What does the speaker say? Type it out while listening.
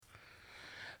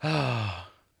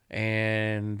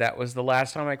And that was the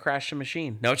last time I crashed a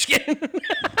machine. No, just kidding.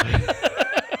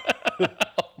 Oh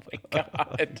my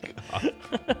God.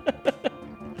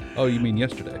 Oh, you mean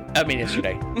yesterday? I mean,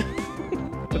 yesterday.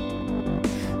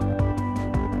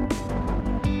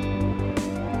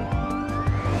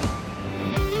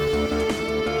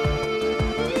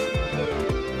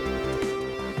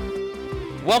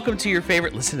 Welcome to your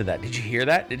favorite. Listen to that. Did you hear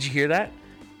that? Did you hear that?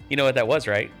 You know what that was,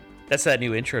 right? That's that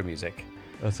new intro music.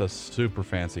 That's a super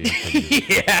fancy intro.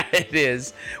 Yeah, it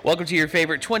is. Welcome to your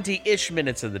favorite 20-ish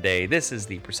minutes of the day. This is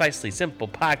the Precisely Simple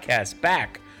podcast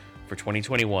back for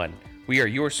 2021. We are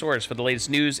your source for the latest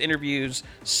news, interviews,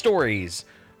 stories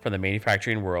from the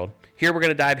manufacturing world. Here we're going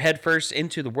to dive headfirst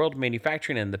into the world of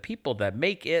manufacturing and the people that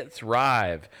make it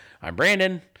thrive. I'm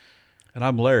Brandon. And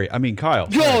I'm Larry. I mean, Kyle.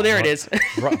 Oh, there it is.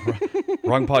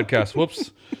 Wrong podcast. Whoops.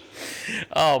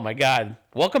 Oh, my God.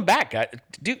 Welcome back.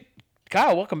 Dude,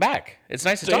 Kyle, welcome back. It's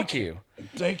nice to talk to you.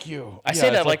 Thank you. I say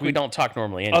that like we don't talk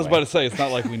normally anyway. I was about to say, it's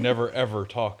not like we never, ever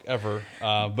talk, ever.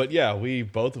 But yeah, we,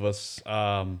 both of us,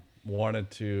 wanted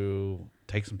to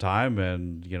take some time,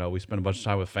 and, you know, we spent a bunch of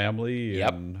time with family.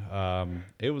 Yep. And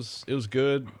it was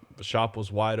good. The shop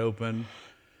was wide open.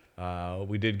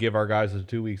 We did give our guys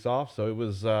 2 weeks off. So it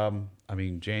was,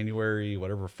 January,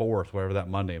 4th, whatever that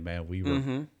Monday, man, we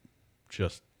were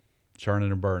just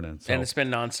churning and burning. So And it's been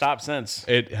nonstop since.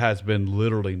 it has been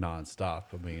literally nonstop.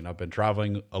 I mean, I've been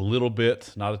traveling a little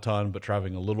bit, not a ton, but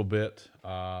traveling a little bit.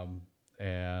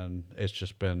 And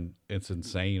it's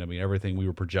insane. I mean, everything we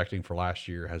were projecting for last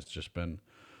year has just been,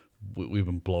 we've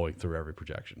been blowing through every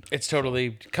projection. It's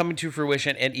totally coming to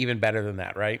fruition and even better than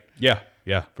that, right? Yeah,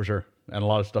 for sure. And a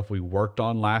lot of stuff we worked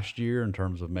on last year in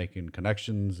terms of making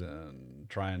connections and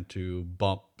trying to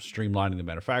streamlining the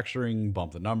manufacturing,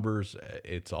 bump the numbers.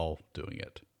 It's all doing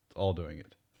it. It's all doing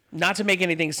it. Not to make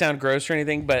anything sound gross or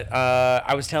anything, but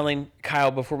I was telling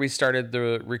Kyle before we started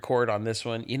the record on this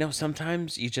one, you know,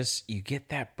 sometimes you get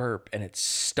that burp and it's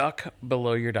stuck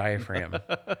below your diaphragm.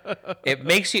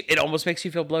 It almost makes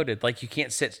you feel bloated, like you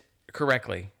can't sit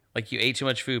correctly, like you ate too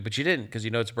much food, but you didn't because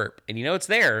you know it's a burp and you know it's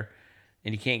there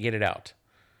and you can't get it out.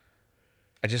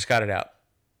 I just got it out.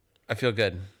 I feel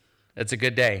good. It's a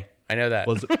good day. I know that.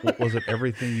 Was it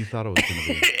everything you thought it was going to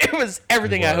be? It was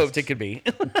everything I hoped it could be.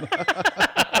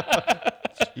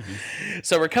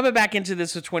 So we're coming back into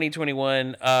this with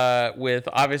 2021 with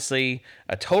obviously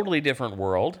a totally different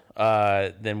world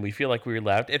than we feel like we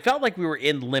left. It felt like we were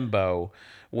in limbo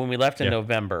when we left in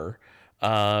November.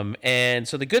 And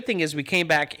so the good thing is we came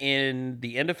back in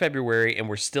the end of February and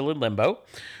we're still in limbo.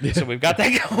 So we've got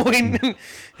that going.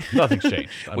 Nothing's changed.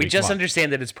 We just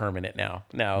understand that it's permanent now.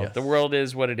 The world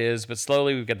is what it is, but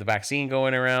slowly we've got the vaccine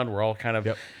going around. We're all kind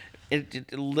of a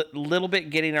little bit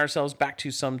getting ourselves back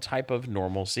to some type of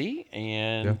normalcy.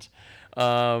 And,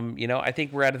 I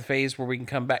think we're at a phase where we can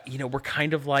come back. You know, we're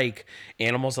kind of like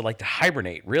animals that like to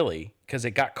hibernate, really, because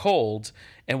it got cold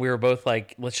and we were both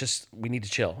like, we need to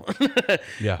chill.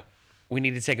 We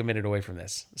need to take a minute away from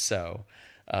this. So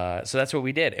that's what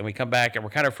we did. And we come back and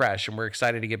we're kind of fresh and we're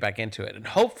excited to get back into it. And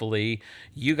hopefully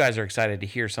you guys are excited to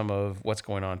hear some of what's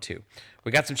going on too.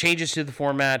 We got some changes to the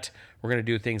format. We're going to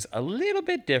do things a little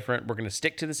bit different. We're going to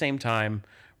stick to the same time.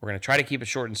 We're going to try to keep it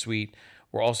short and sweet.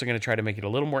 We're also going to try to make it a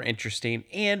little more interesting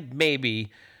and maybe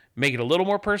make it a little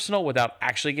more personal without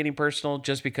actually getting personal,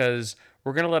 just because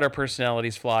we're going to let our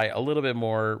personalities fly a little bit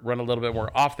more, run a little bit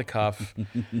more off the cuff,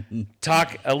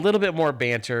 talk a little bit more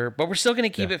banter, but we're still going to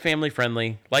keep it family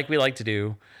friendly like we like to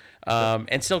do,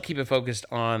 and still keep it focused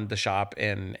on the shop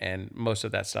and most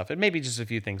of that stuff. And maybe just a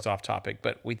few things off topic,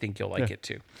 but we think you'll like it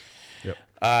too.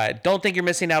 Don't think you're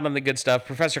missing out on the good stuff.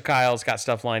 Professor Kyle's got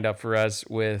stuff lined up for us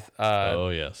with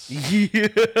with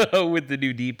the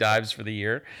new deep dives for the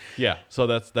year. Yeah, so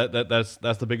that's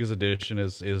the biggest addition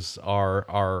is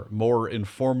our more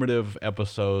informative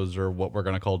episodes, or what we're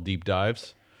going to call deep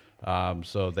dives.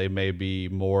 So they may be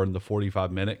more in the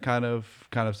 45-minute kind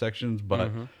of sections, but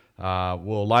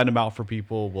we'll line them out for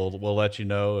people. We'll let you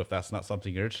know if that's not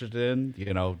something you're interested in.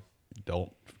 You know,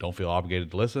 don't feel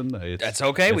obligated to listen. That's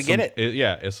okay. We get it.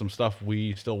 It's some stuff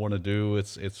we still want to do.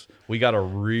 We got a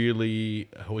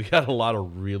lot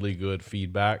of really good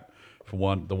feedback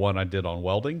from the one I did on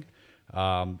welding.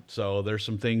 So there's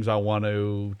some things I want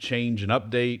to change and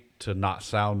update to not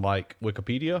sound like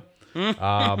Wikipedia.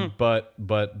 But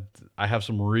I have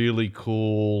some really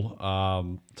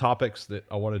cool topics that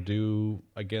I want to do.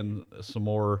 Again, some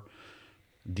more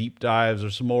deep dives or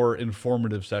some more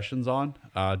informative sessions on,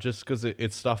 just because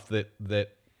it's stuff that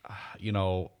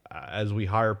as we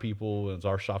hire people, as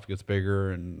our shop gets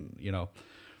bigger, and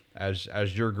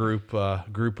as your group of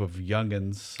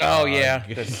youngins. Oh yeah,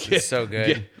 that's so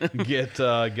good. Get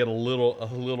a little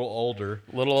older,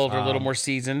 a little more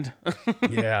seasoned.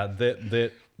 Yeah,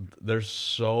 that there's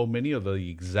so many of the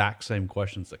exact same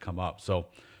questions that come up. So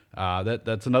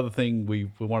that's another thing we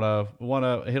want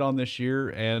to hit on this year.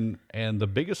 And the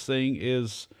biggest thing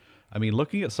is, I mean,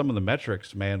 looking at some of the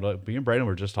metrics, man. Like me and Brandon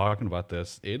were just talking about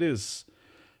this. It's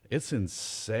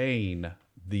insane,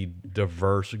 the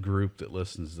diverse group that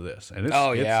listens to this. And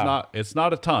it's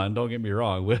not a ton, don't get me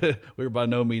wrong. We're by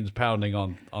no means pounding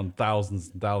on thousands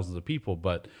and thousands of people,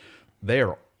 but they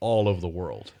are all over the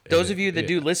world. Those of you that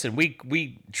do listen,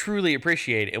 we truly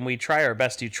appreciate it, and we try our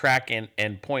best to track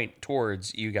and point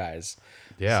towards you guys.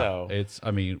 Yeah. So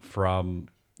I mean, from,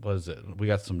 what is it? We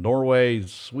got some Norway,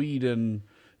 Sweden,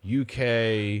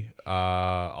 UK,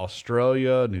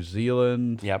 Australia, New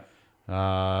Zealand. Yep.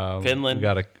 Finland.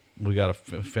 We got a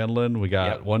Finland. We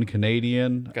got one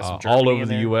Canadian. Got some all Germany over in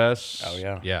the there. U.S. Oh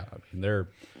yeah. Yeah. I mean,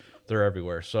 they're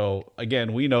everywhere. So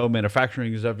again, we know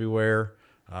manufacturing is everywhere,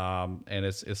 and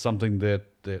it's something that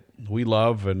we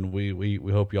love, and we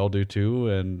hope y'all do too.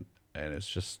 And it's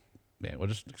just, man, we're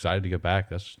just excited to get back.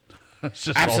 That's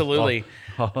just absolutely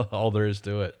all there is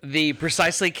to it. The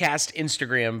Precisely Cast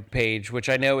Instagram page, which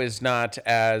I know is not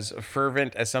as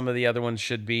fervent as some of the other ones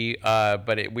should be,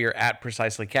 but we are at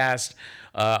Precisely Cast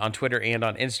on Twitter and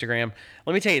on Instagram.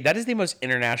 Let me tell you, that is the most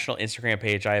international Instagram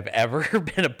page I have ever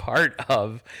been a part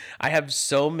of. I have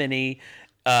so many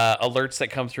alerts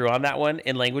that come through on that one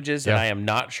in languages that I am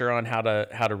not sure on how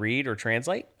to read or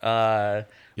translate. But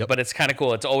it's kind of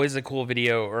cool. It's always a cool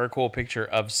video or a cool picture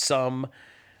of some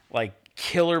like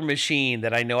killer machine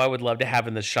that I know I would love to have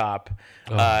in the shop.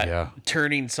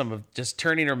 Turning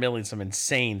or milling some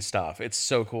insane stuff. It's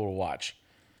so cool to watch.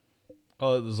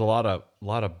 Oh, there's a lot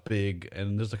of big,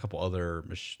 and there's a couple other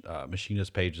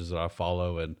machinist pages that I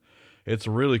follow, and it's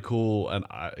really cool. And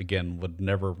I, again, would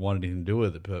never want anything to do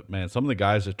with it, but man, some of the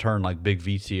guys that turn like big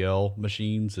VTL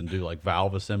machines and do like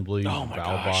valve assembly, valve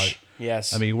body.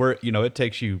 Yes. I mean, it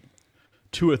takes you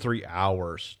 2 or 3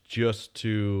 hours just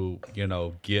to,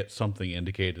 get something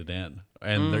indicated in,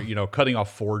 and they're, cutting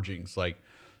off forgings. Like,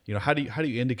 how do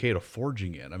you indicate a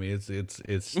forging in? I mean, it's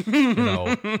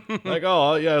like,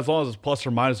 oh yeah, as long as it's plus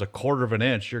or minus a quarter of an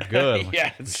inch, you're good.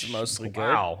 Yeah, it's mostly good.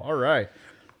 Wow. All right.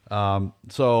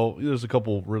 So there's a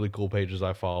couple really cool pages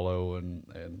I follow, and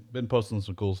been posting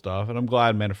some cool stuff, and I'm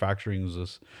glad manufacturing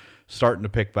is starting to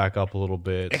pick back up a little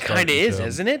bit. It kind of is,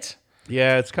 isn't it?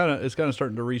 Yeah, it's kind of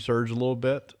starting to resurge a little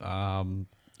bit.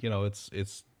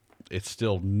 It's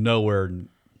still nowhere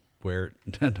where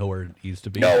it needs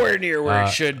to be. Nowhere near where it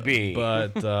should be.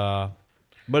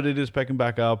 But it is picking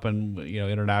back up, and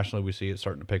internationally we see it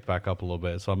starting to pick back up a little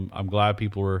bit. So I'm glad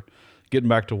people are getting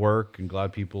back to work, and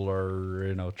glad people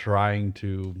are trying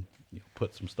to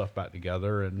put some stuff back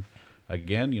together. And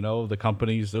again, the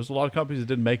companies, there's a lot of companies that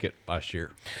didn't make it last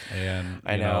year, and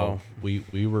I know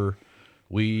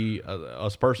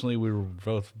us personally, we were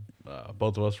both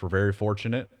of us were very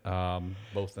fortunate,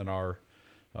 both in our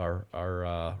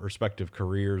respective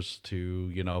careers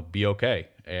to be okay,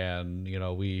 and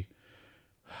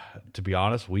to be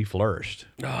honest, we flourished.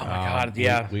 Oh my God,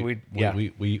 yeah, we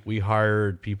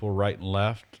hired people right and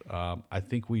left. I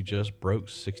think we just broke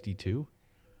 62.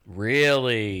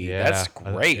 Really? Yeah, that's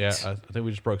great. I think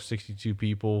we just broke 62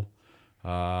 people.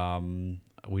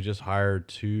 We just hired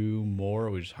 2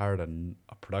 more. We just hired a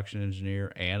production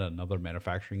engineer and another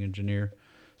manufacturing engineer.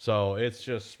 So it's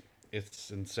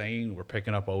insane. We're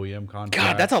picking up OEM contracts.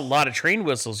 God, that's a lot of train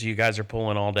whistles you guys are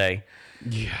pulling all day.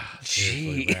 Yeah.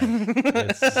 Gee.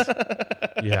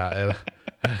 Yeah.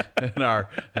 And our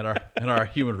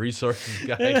human resources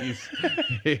guy,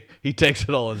 he takes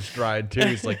it all in stride too.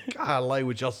 He's like, God, why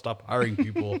would y'all stop hiring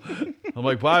people? I'm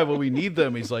like, why? Well, we need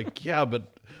them. He's like, yeah, but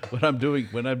when I'm doing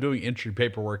entry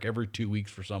paperwork every 2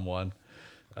 weeks for someone,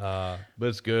 but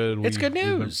it's good. It's good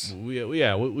news.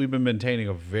 We've been maintaining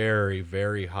a very,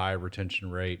 very high retention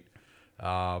rate.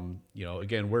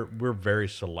 Again, we're very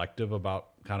selective about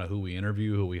kind of who we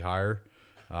interview, who we hire.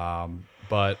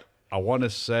 But I want to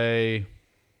say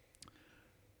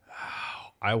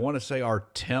our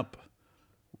temp,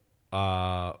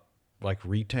 retainment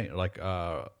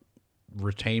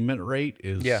rate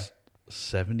is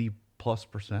 70+%.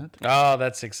 Oh,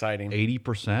 that's exciting.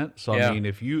 80%. So I mean,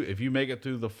 if you make it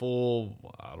through the full,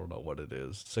 I don't know what it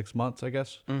is, 6 months, I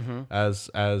guess. Mm-hmm.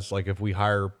 As like if we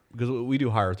hire, because we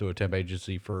do hire through a temp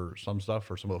agency for some stuff,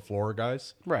 for some of the floor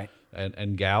guys, right,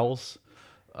 and gals,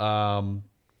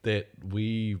 that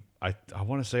I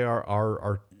want to say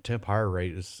our temp hire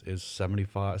rate is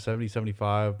 75, 70,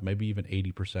 75, maybe even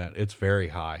 80%. It's very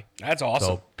high. That's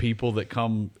awesome. So people that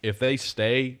come, if they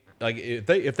stay, like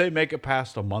if they make it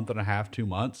past a month and a half, 2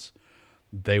 months,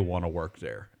 they want to work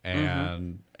there.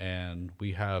 And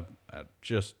we have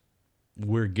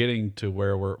we're getting to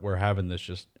where we're having this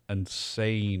just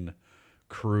insane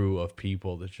crew of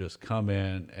people that just come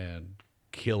in and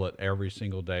kill it every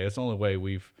single day. It's the only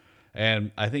way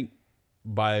and I think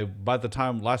by the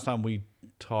time last time we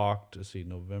talked, let's see,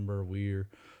 November,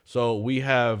 we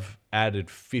have added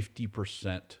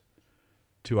 50%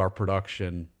 to our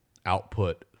production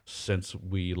output since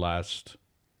we last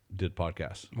did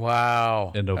podcasts.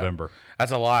 Wow. In November.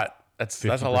 That's a lot. That's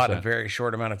a lot in a very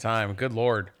short amount of time. Good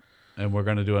Lord. And we're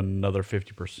going to do another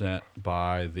 50%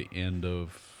 by the end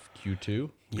of Q2.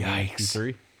 Yikes.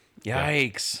 Q3.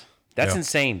 Yikes. Yeah. That's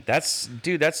insane.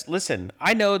 Listen,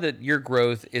 I know that your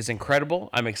growth is incredible.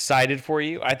 I'm excited for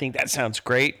you. I think that sounds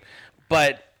great.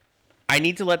 But I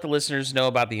need to let the listeners know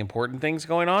about the important things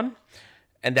going on.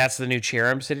 And that's the new chair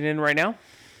I'm sitting in right now.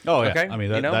 Oh, yeah. Okay? I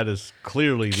mean, that is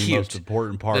clearly the most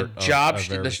important part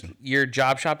your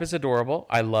job shop is adorable.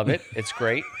 I love it. It's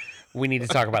great. We need to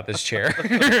talk about this chair.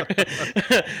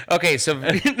 Okay, so...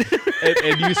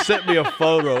 and you sent me a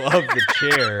photo of the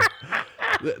chair.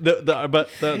 But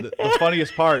the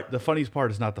funniest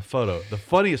part is not the photo. The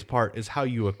funniest part is how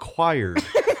you acquired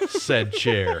said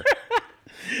chair.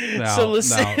 So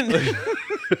listen...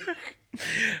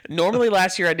 Normally,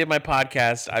 last year I did my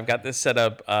podcast. I've got this set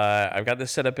up.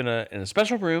 In a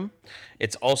special room.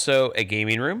 It's also a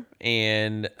gaming room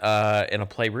and in a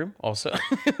playroom. Also,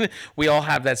 we all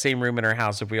have that same room in our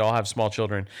house if we all have small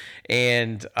children.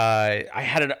 And I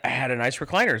had a nice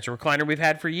recliner. It's a recliner we've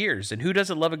had for years. And who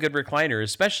doesn't love a good recliner?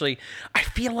 Especially, I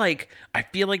feel like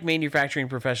manufacturing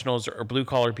professionals or blue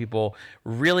collar people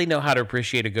really know how to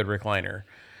appreciate a good recliner.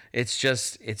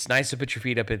 It's nice to put your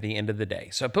feet up at the end of the day.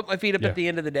 So I put my feet up at the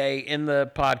end of the day in the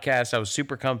podcast. I was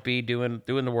super comfy doing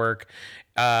the work,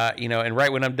 and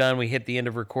right when I'm done, we hit the end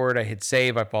of record. I hit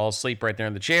save. I fall asleep right there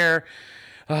in the chair,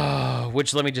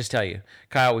 which let me just tell you,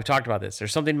 Kyle, we've talked about this.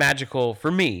 There's something magical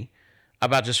for me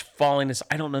about just falling asleep.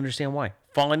 I don't understand why.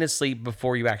 Falling asleep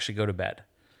before you actually go to bed.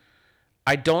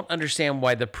 I don't understand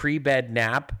why the pre-bed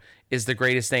nap is the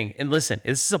greatest thing. And listen,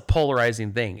 this is a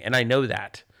polarizing thing, and I know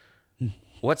that.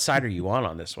 What side are you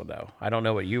on this one, though? I don't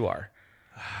know what you are.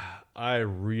 I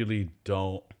really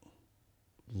don't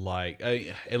like.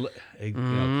 Keep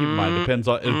in mind, it depends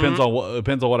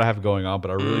on what I have going on. But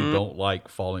I really don't like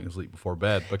falling asleep before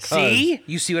bed because.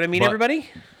 You see what I mean, everybody?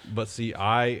 But see,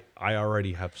 I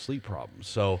already have sleep problems.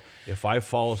 So if I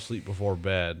fall asleep before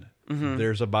bed,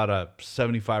 there's about a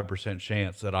 75%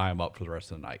 chance that I am up for the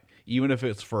rest of the night, even if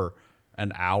it's for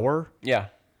an hour. Yeah.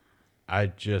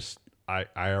 I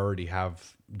already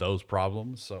have those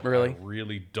problems, so really? I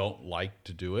really don't like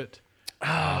to do it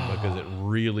because it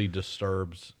really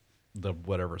disturbs the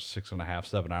 6.5,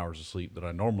 7 hours of sleep that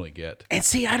I normally get. And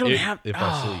see, I don't have...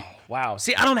 I sleep. Wow.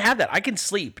 See, I don't have that. I can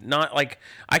sleep. Not like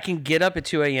I can get up at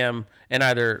 2 a.m. and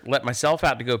either let myself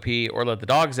out to go pee or let the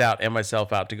dogs out and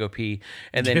myself out to go pee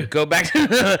and then go back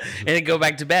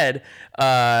to bed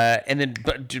and then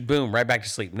boom, right back to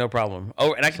sleep. No problem.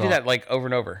 Oh, and I can do that like over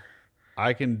and over.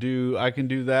 I can do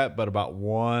that, but about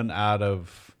 1 out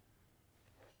of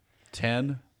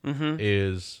 10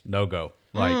 is no go.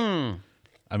 Like,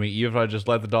 I mean, even if I just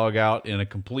let the dog out in a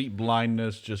complete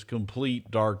blindness, just complete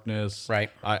darkness,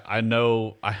 right? I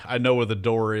know where the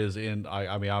door is.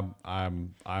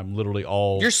 I'm literally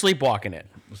you're sleepwalking it.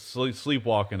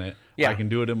 Sleepwalking it. Yeah, I can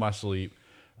do it in my sleep.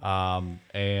 And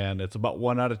it's about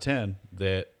 1 out of 10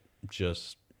 that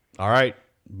just all right.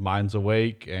 Mine's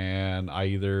awake, and I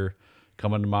either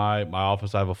come into my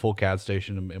office. I have a full CAD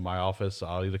station in my office.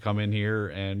 I'll either come in here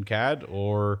and CAD,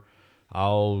 or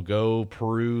I'll go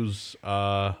peruse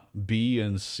B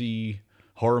and C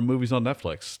horror movies on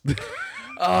Netflix.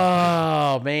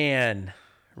 Oh man,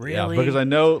 really? Yeah, because I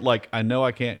know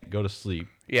I can't go to sleep.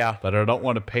 Yeah, but I don't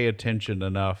want to pay attention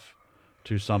enough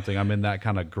to something. I'm in that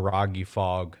kind of groggy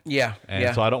fog. Yeah.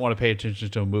 And so I don't want to pay attention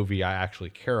to a movie I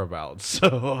actually care about. So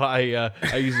I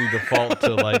usually default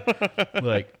to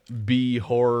like B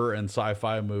horror and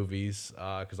sci-fi movies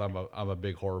because I'm a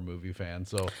big horror movie fan.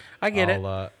 So I get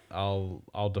it.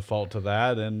 I'll default to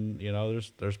that, and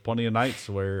there's plenty of nights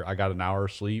where I got an hour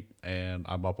of sleep and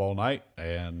I'm up all night,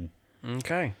 and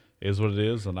okay, is what it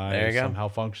is, and I somehow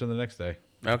function the next day.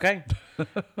 Okay.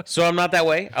 So I'm not that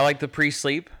way. I like the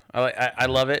pre-sleep. I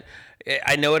love it.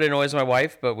 I know it annoys my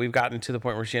wife, but we've gotten to the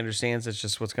point where she understands it's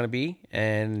just what's going to be,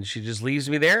 and she just leaves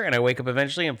me there, and I wake up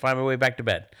eventually and find my way back to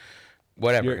bed.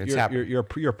 whatever. It's happening. You're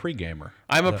a pre-gamer.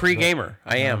 I'm a pre-gamer.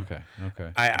 I am.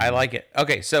 Okay. I like it.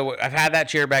 Okay, so I've had that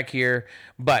chair back here,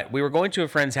 but we were going to a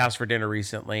friend's house for dinner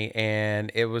recently,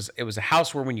 and it was a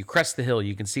house where when you crest the hill,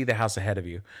 you can see the house ahead of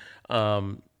you,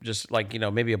 just like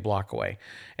maybe a block away,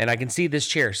 and I can see this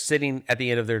chair sitting at the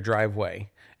end of their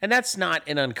driveway, and that's not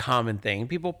an uncommon thing.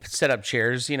 People set up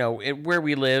chairs, where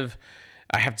we live.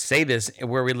 I have to say this,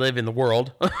 where we live in the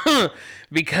world,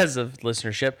 because of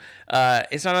listenership,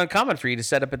 it's not uncommon for you to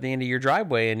set up at the end of your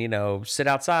driveway and, sit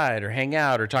outside or hang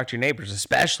out or talk to your neighbors,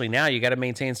 especially now. You got to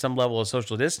maintain some level of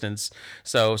social distance.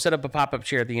 So set up a pop-up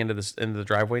chair at the end of the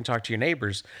driveway and talk to your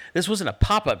neighbors. This wasn't a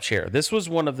pop-up chair. This was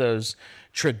one of those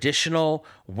traditional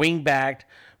wing-backed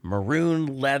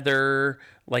maroon leather.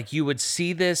 Like you would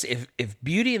see this if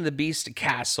Beauty and the Beast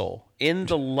Castle in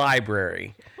the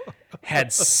library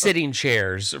had sitting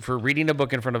chairs for reading a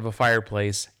book in front of a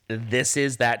fireplace. This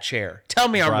is that chair. Tell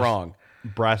me I'm wrong.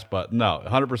 Brass button. No,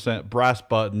 100% brass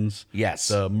buttons. Yes.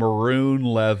 The maroon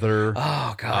leather.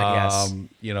 Oh God,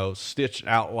 yes. Stitched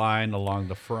outline along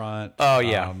the front. Oh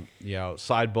yeah.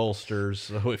 Side bolsters.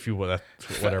 If you will,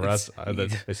 whatever.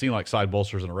 They seem like side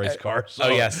bolsters in a race car. So. Oh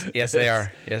yes, they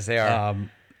are. Yes, they are.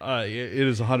 It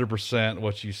is 100%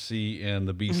 what you see in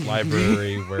the Beast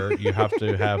Library, where you have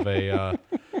to have a.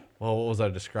 What was I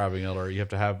describing, Elder? You have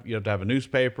to have a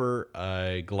newspaper,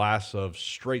 a glass of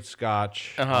straight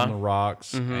scotch on the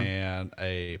rocks, and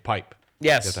a pipe.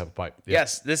 Yes, you have to have a pipe. Yeah.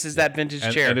 Yes, this is that vintage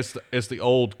chair, and it's the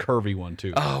old curvy one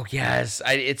too. Oh yes,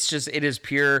 it is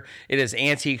pure. It is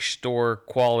antique store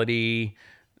quality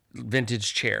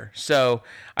vintage chair. So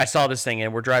I saw this thing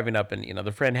and we're driving up, and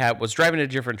the friend was driving a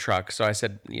different truck. So I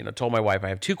said, told my wife, I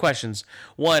have two questions.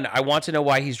 One, I want to know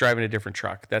why he's driving a different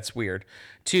truck. That's weird.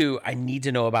 Two, I need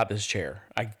to know about this chair.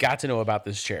 I got to know about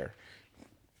this chair.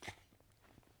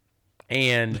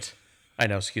 And I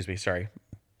know, excuse me, sorry.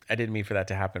 I didn't mean for that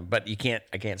to happen, but I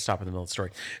can't stop in the middle of the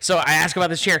story. So I ask about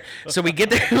this chair. So we get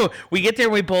there,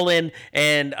 we pull in,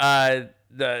 and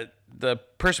the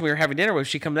person we were having dinner with,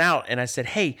 she comes out, and I said,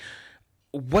 hey,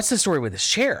 what's the story with this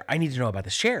chair? I need to know about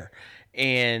this chair.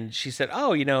 And she said, oh,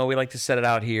 we like to set it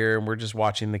out here, and we're just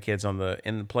watching the kids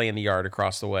play in the yard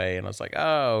across the way. And I was like,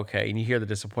 oh, okay. And you hear the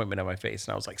disappointment on my face.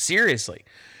 And I was like, seriously?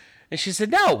 And she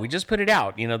said, no, we just put it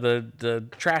out. The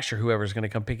trash or whoever's going to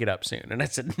come pick it up soon. And I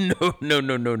said,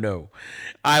 no.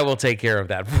 I will take care of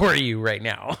that for you right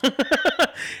now.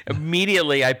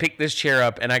 Immediately, I pick this chair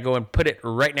up and I go and put it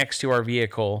right next to our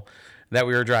vehicle that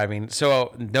we were driving.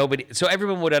 So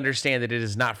everyone would understand that it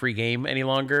is not free game any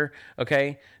longer.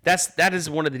 Okay. That is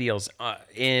one of the deals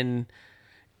in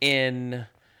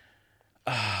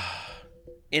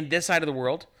this side of the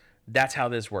world. That's how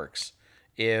this works.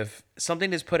 If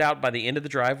something is put out by the end of the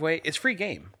driveway, it's free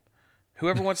game.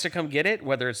 Whoever wants to come get it,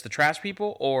 whether it's the trash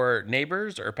people or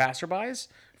neighbors or passerbys,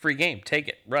 free game. Take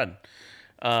it, run.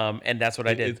 And that's what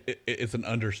I did. It's an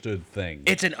understood thing.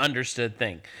 It's an understood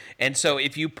thing. And so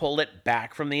if you pull it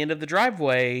back from the end of the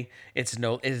driveway, it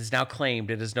is now claimed.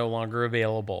 It is no longer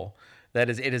available. It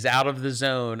is out of the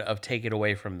zone of take it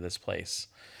away from this place.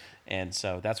 And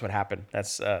so that's what happened.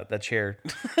 That's that chair.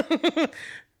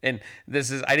 And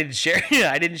I didn't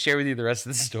share with you the rest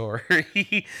of the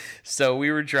story. So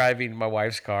we were driving my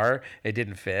wife's car. It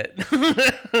didn't fit.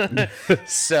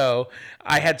 So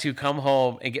I had to come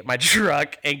home and get my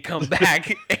truck and come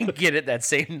back and get it that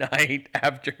same night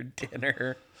after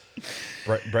dinner.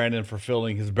 Brandon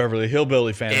fulfilling his Beverly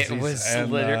Hillbilly fantasies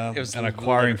and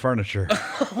acquiring furniture.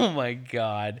 Oh my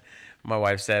God. My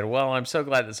wife said, well, I'm so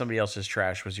glad that somebody else's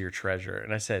trash was your treasure.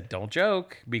 And I said, don't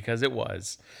joke, because it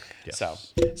was.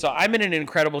 Yes. So I'm in an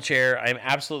incredible chair. I'm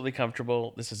absolutely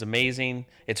comfortable. This is amazing.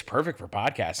 It's perfect for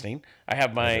podcasting. I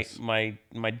have my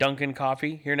Dunkin'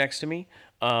 coffee here next to me.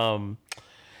 Yeah,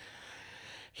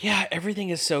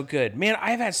 everything is so good. Man,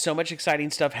 I've had so much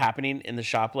exciting stuff happening in the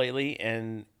shop lately,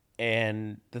 and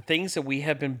the things that we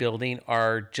have been building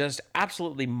are just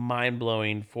absolutely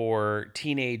mind-blowing for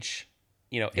teenage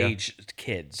aged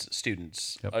kids,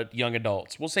 students, young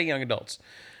adults. We'll say young adults.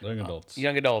 Young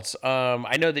adults.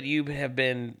 I know that you have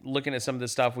been looking at some of the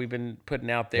stuff we've been putting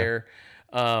out there.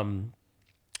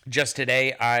 Just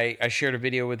today, I shared a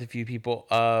video with a few people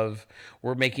of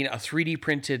we're making a 3D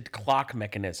printed clock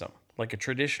mechanism, like a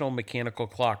traditional mechanical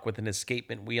clock with an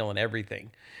escapement wheel and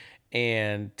everything.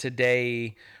 And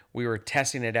today we were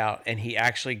testing it out, and he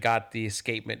actually got the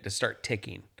escapement to start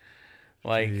ticking.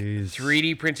 Like Jeez.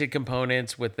 3D printed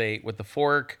components with the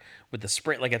fork, with the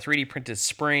spring, like a 3D printed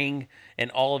spring, and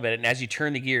all of it. And as you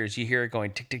turn the gears, you hear it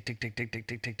going tick tick tick tick tick tick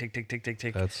tick tick tick tick tick tick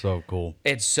tick. That's so cool.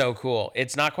 It's so cool.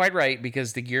 It's not quite right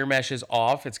because the gear mesh is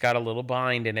off. It's got a little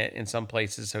bind in it in some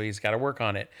places, so he's got to work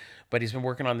on it. But he's been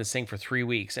working on this thing for 3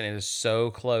 weeks, and it is so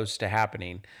close to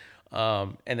happening.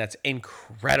 And that's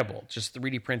incredible. Just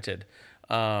 3D printed,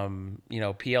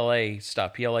 PLA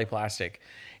stuff, PLA plastic.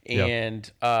 And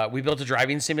we built a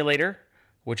driving simulator,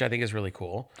 which I think is really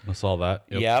cool. I saw that.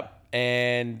 Yep.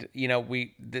 And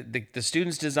the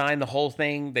students designed the whole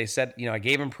thing. They said, I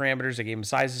gave them parameters, I gave them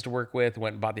sizes to work with,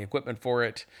 went and bought the equipment for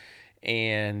it.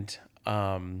 And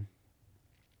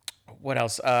what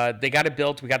else? They got it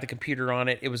built. We got the computer on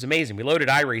it. It was amazing. We loaded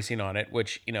iRacing on it,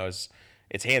 which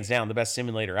it's hands down the best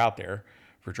simulator out there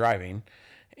for driving.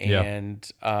 And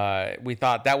we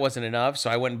thought that wasn't enough, so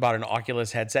I went and bought an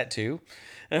Oculus headset too.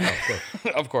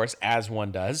 Of course, as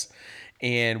one does.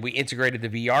 And we integrated the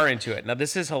VR into it. Now,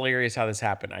 this is hilarious how this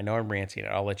happened. I know I'm ranting.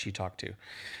 I'll let you talk too.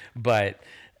 But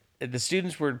the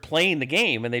students were playing the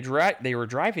game, and they were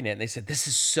driving it, and they said, "This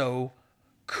is so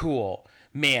cool.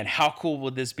 Man, how cool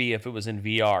would this be if it was in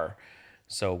VR?"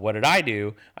 So what did I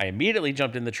do? I immediately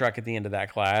jumped in the truck at the end of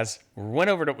that class,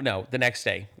 the next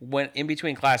day, went in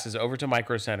between classes over to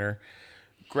Micro Center,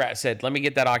 said, "Let me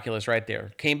get that Oculus right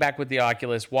there." Came back with the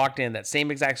Oculus, walked in, that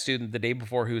same exact student the day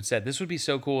before who had said, "This would be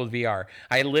so cool with VR."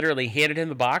 I literally handed him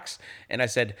the box and I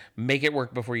said, "Make it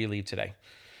work before you leave today."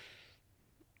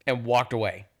 And walked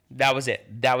away. That was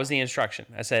it. That was the instruction.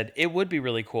 I said, "It would be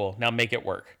really cool. Now make it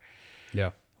work."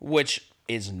 Yeah. Which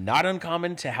is not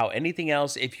uncommon to how anything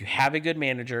else, if you have a good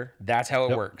manager, that's how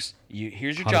it works.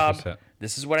 Here's your 100%. job.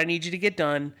 This is what I need you to get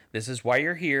done. This is why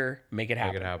you're here. Make it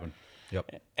happen. Make it happen.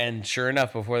 Yep. And sure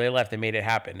enough, before they left, they made it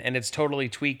happen. And it's totally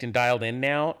tweaked and dialed in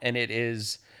now, and it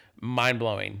is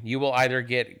mind-blowing. You will either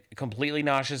get completely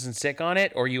nauseous and sick on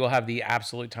it, or you will have the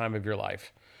absolute time of your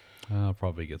life. I'll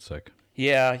probably get sick.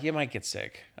 Yeah, you might get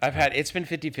sick. It's been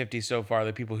 50-50 so far,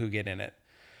 the people who get in it.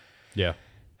 Yeah.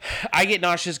 I get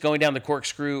nauseous going down the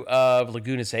corkscrew of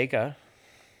Laguna Seca.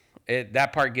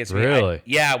 That part gets me. Really?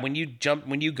 When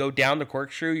you go down the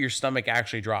corkscrew, your stomach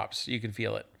actually drops. You can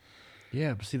feel it.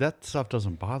 Yeah, but see, that stuff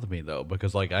doesn't bother me though,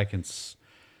 because like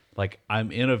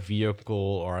I'm in a vehicle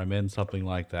or I'm in something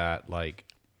like that, like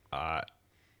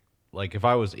if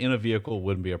I was in a vehicle, it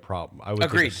wouldn't be a problem. I would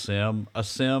Agreed. think a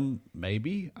sim,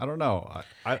 maybe. I don't know.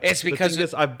 It's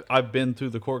because I've been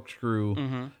through the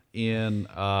corkscrew in.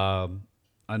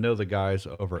 I know the guys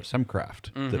over at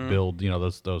Simcraft that build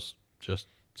those just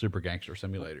super gangster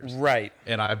simulators, right?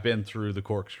 And I've been through the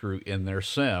corkscrew in their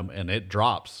sim, and it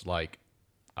drops like,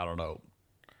 I don't know,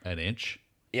 an inch,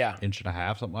 inch and a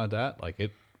half, something like that. Like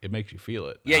it makes you feel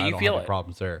it. Yeah, you feel have it.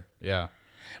 Problems there. Yeah.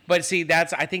 But see,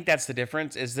 I think that's the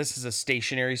difference. Is this is a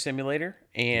stationary simulator,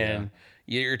 and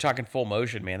you're talking full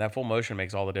motion, man. That full motion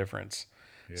makes all the difference.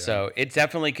 Yeah. So it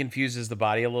definitely confuses the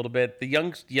body a little bit. The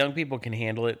young people can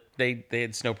handle it.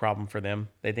 It's no problem for them.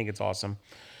 They think it's awesome.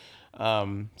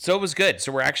 So it was good.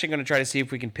 So we're actually going to try to see if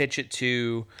we can pitch it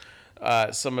to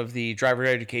some of the driver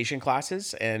education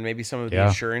classes and maybe some of the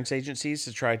insurance agencies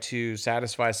to try to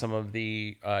satisfy some of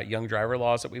the young driver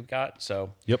laws that we've got.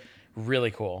 So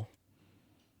really cool.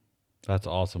 That's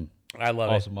awesome. I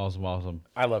love it. Awesome.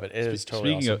 I love it. It is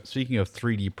totally awesome. Speaking of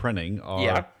 3D printing,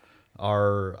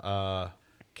 our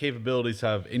capabilities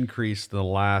have increased in the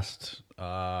last,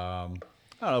 I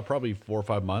don't know, probably 4 or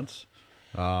 5 months.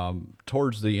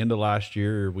 Towards the end of last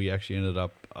year, we actually ended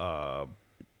up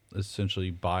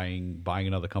essentially buying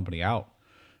another company out.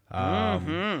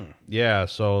 Yeah,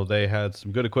 so they had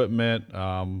some good equipment.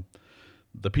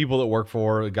 The people that work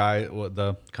for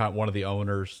one of the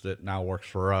owners that now works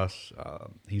for us,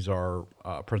 he's our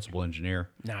principal engineer.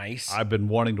 Nice. I've been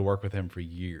wanting to work with him for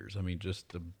years. I mean,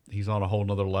 he's on a whole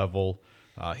nother level.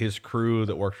 His crew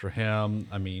that works for him,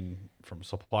 I mean, from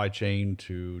supply chain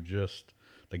to just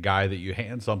the guy that you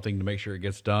hand something to make sure it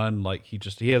gets done. Like he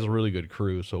has a really good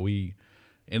crew. So we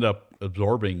end up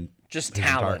absorbing just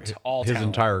his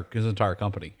entire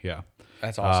company. Yeah.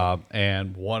 That's awesome.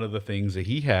 And one of the things that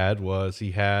he had one of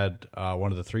the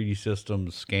 3D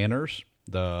Systems scanners,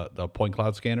 the point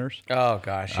cloud scanners. Oh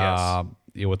gosh, yes.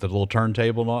 With the little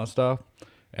turntable and all that stuff.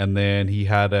 And then he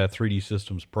had a 3D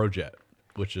Systems ProJet,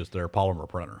 which is their polymer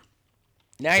printer.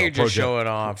 Now you're just showing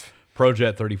off.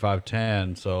 ProJet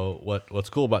 3510. So what's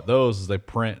cool about those is they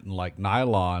print in like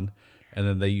nylon, and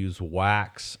then they use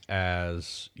wax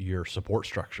as your support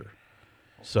structure.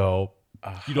 So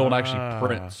you don't actually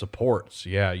print supports.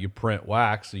 Yeah, you print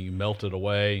wax and you melt it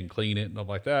away and clean it and stuff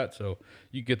like that. So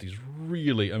you get these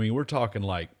really, I mean, we're talking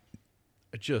like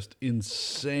just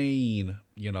insane,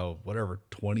 whatever,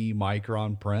 20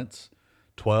 micron prints,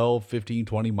 12, 15,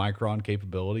 20 micron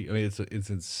capability. I mean, it's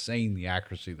insane, the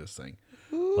accuracy of this thing.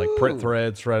 Ooh. Like print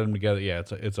threads, thread them together. Yeah,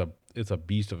 it's a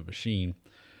beast of a machine.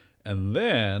 And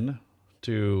then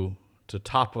to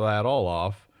top that all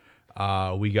off,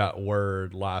 we got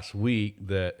word last week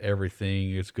that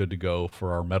everything is good to go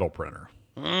for our metal printer.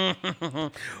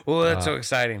 Oh, that's so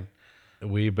exciting.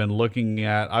 I've been looking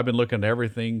at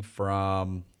everything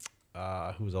from,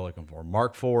 who was I looking for?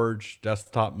 Markforged,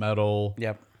 Desktop Metal,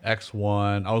 yep.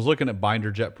 X1. I was looking at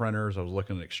binder jet printers. I was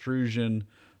looking at extrusion,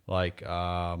 like,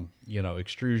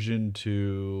 extrusion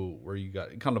to where you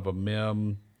got kind of a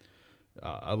MIM.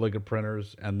 I look at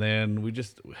printers, and then we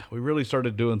really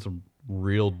started doing some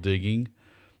real digging,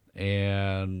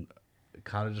 and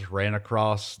kind of just ran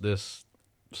across this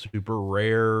super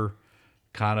rare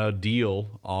kind of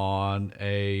deal on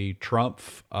a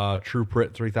Trumpf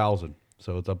TruePrint 3000.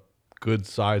 So it's a good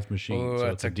size machine. Ooh, so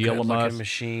it's a good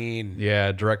machine.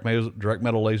 Yeah, direct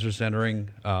metal laser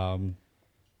centering.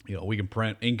 We can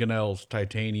print Inconels,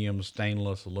 titanium,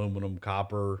 stainless, aluminum,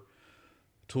 copper,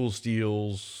 tool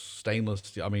steels, stainless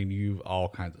steel. I mean, all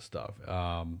kinds of stuff.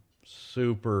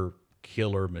 Super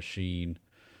killer machine.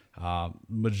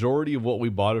 Majority of what we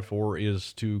bought it for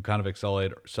is to kind of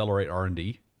accelerate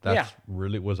R&D. That's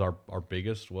really was our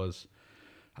biggest was.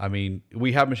 I mean,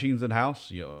 we have machines in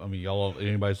house.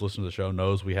 Anybody's listening to the show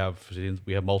knows we have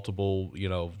multiple,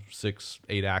 6,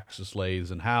 8 axis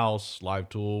lathes in house, live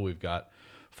tool. We've got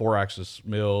 4 axis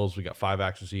mills. We got 5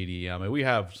 axis EDM. I mean, we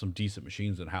have some decent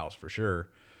machines in house for sure.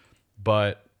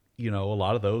 But, a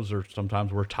lot of those are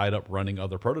sometimes we're tied up running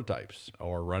other prototypes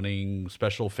or running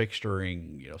special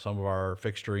fixturing. Some of our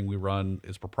fixturing we run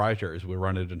is proprietary, so we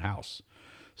run it in house.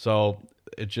 So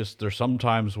there's some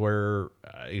times where,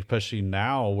 especially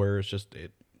now, where it's just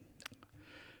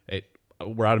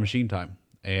we're out of machine time,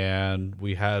 and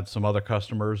we had some other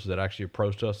customers that actually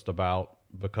approached us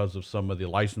because of some of the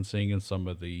licensing and some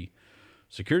of the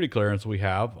security clearance we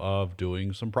have of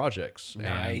doing some projects.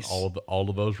 Nice. And all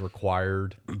of those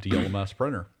required DLMS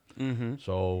printer. Mm-hmm.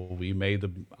 So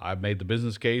I made the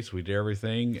business case. We did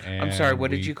everything. And I'm sorry.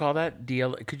 What did you call that?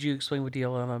 Could you explain what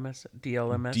DLMS?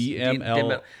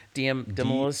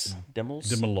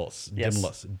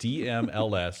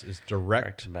 DMLS is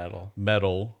direct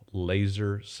metal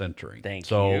laser centering. Thank you.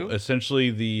 So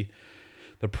essentially the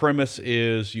premise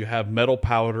is you have metal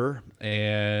powder,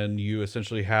 and you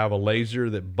essentially have a laser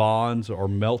that bonds or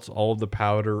melts all of the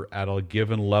powder at a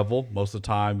given level. Most of the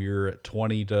time you're at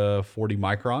 20 to 40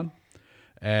 micron.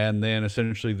 And then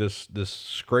essentially this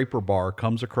scraper bar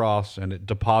comes across, and it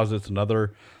deposits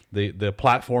the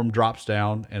platform drops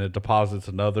down, and it deposits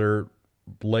another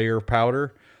layer of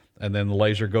powder. And then the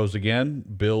laser goes again,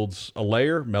 builds a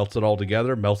layer, melts it all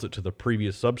together, melts it to the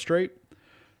previous substrate,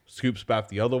 scoops back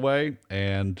the other way,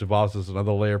 and deposits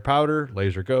another layer of powder.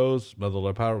 Laser goes, another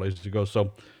layer of powder, laser goes.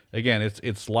 So again,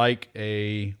 it's like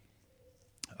a,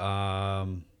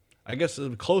 I guess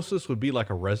the closest would be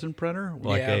like a resin printer,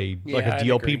 like a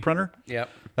DLP printer. Yep.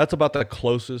 That's about the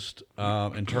closest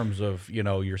in terms of,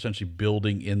 you're essentially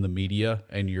building in the media,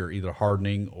 and you're either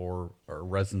hardening or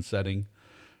resin setting.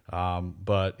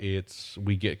 But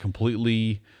we get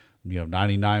completely,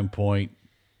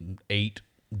 99.8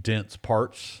 dense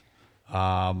parts,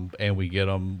 and we get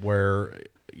them where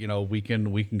we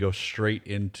can go straight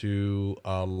into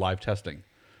live testing.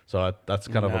 So that's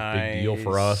kind of a big deal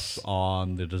for us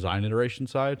on the design iteration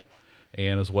side,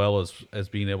 and as well as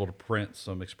being able to print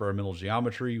some experimental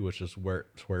geometry, which is where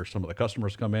some of the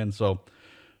customers come in. So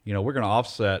we're going to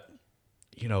offset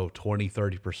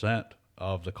 20-30%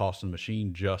 of the cost of the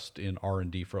machine just in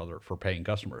R&D for paying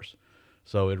customers.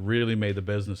 So it really made the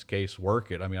business case work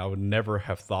it. I mean, I would never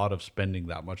have thought of spending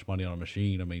that much money on a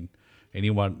machine. I mean,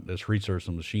 anyone that's researched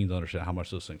some machines understand how much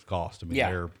those things cost. I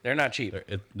mean, they're not cheap.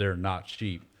 They're not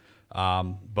cheap.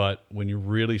 But when you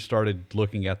really started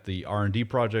looking at the R&D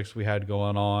projects we had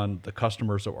going on, the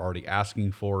customers that were already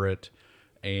asking for it,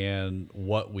 and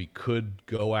what we could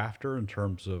go after in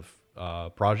terms of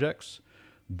projects,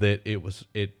 that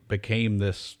it became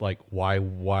this like, why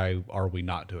are we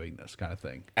not doing this kind of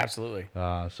thing? Absolutely.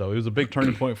 So it was a big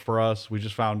turning point for us. We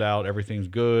just found out everything's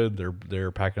good.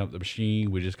 They're packing up the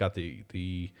machine. We just got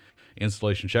the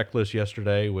installation checklist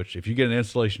yesterday, which if you get an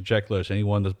installation checklist,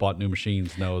 anyone that's bought new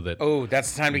machines know that. Oh,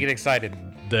 that's the time to get excited.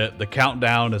 The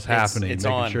countdown is happening. It's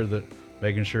on.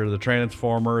 Making sure the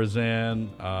transformer is in.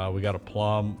 We got a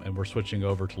plumb, and we're switching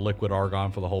over to liquid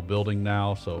argon for the whole building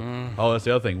now. So, that's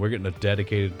the other thing. We're getting a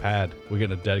dedicated pad. We're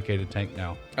getting a dedicated tank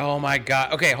now. Oh my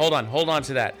God. Okay, hold on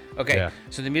to that. Okay,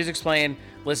 So the music's playing.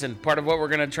 listen, part of what we're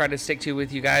going to try to stick to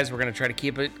with you guys, we're going to try to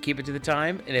keep it to the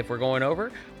time. And if we're going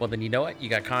over, well, then you know what? You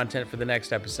got content for the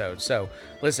next episode. So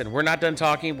listen, we're not done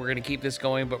talking. We're going to keep this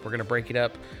going, but we're going to break it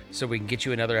up so we can get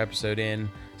you another episode in.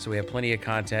 So we have plenty of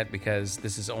content because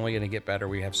this is only going to get better.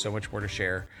 We have so much more to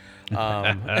share.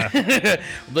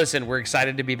 Listen, we're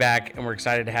excited to be back and we're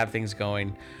excited to have things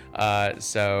going.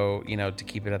 So, to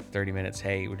keep it at 30 minutes,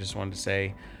 hey, we just wanted to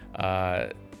say,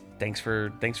 thanks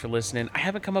for listening. I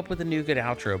haven't come up with a new good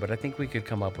outro, but I think we could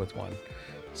come up with one.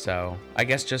 So I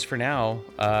guess just for now,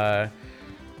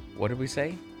 what did we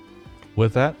say?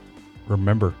 With that,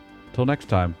 remember, till next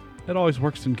time, it always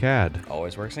works in CAD.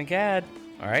 Always works in CAD.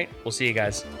 All right. We'll see you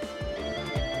guys.